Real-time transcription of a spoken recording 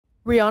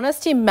Rihanna's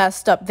team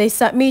messed up. They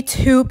sent me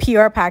 2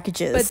 PR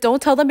packages. But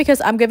don't tell them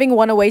because I'm giving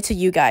one away to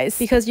you guys.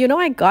 Because you know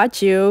I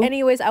got you.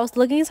 Anyways, I was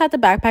looking inside the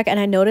backpack and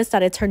I noticed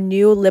that it's her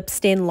new lip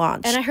stain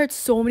launch. And I heard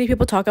so many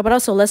people talk about it,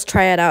 so let's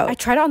try it out. I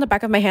tried it on the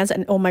back of my hands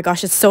and oh my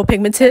gosh, it's so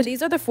pigmented. And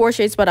these are the 4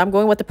 shades, but I'm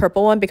going with the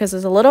purple one because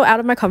it's a little out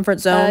of my comfort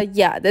zone.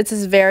 Yeah, this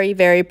is very,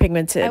 very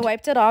pigmented. I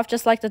wiped it off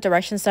just like the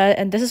directions said,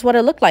 and this is what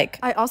it looked like.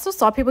 I also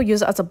saw people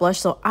use it as a blush,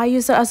 so I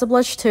use it as a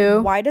blush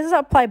too. Why does it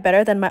apply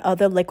better than my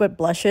other liquid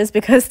blushes?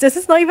 Because this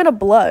is not even a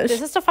blush.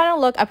 This is the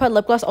final look. I put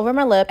lip gloss over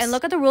my lips. And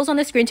look at the rules on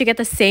the screen to get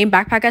the same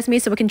backpack as me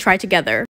so we can try together.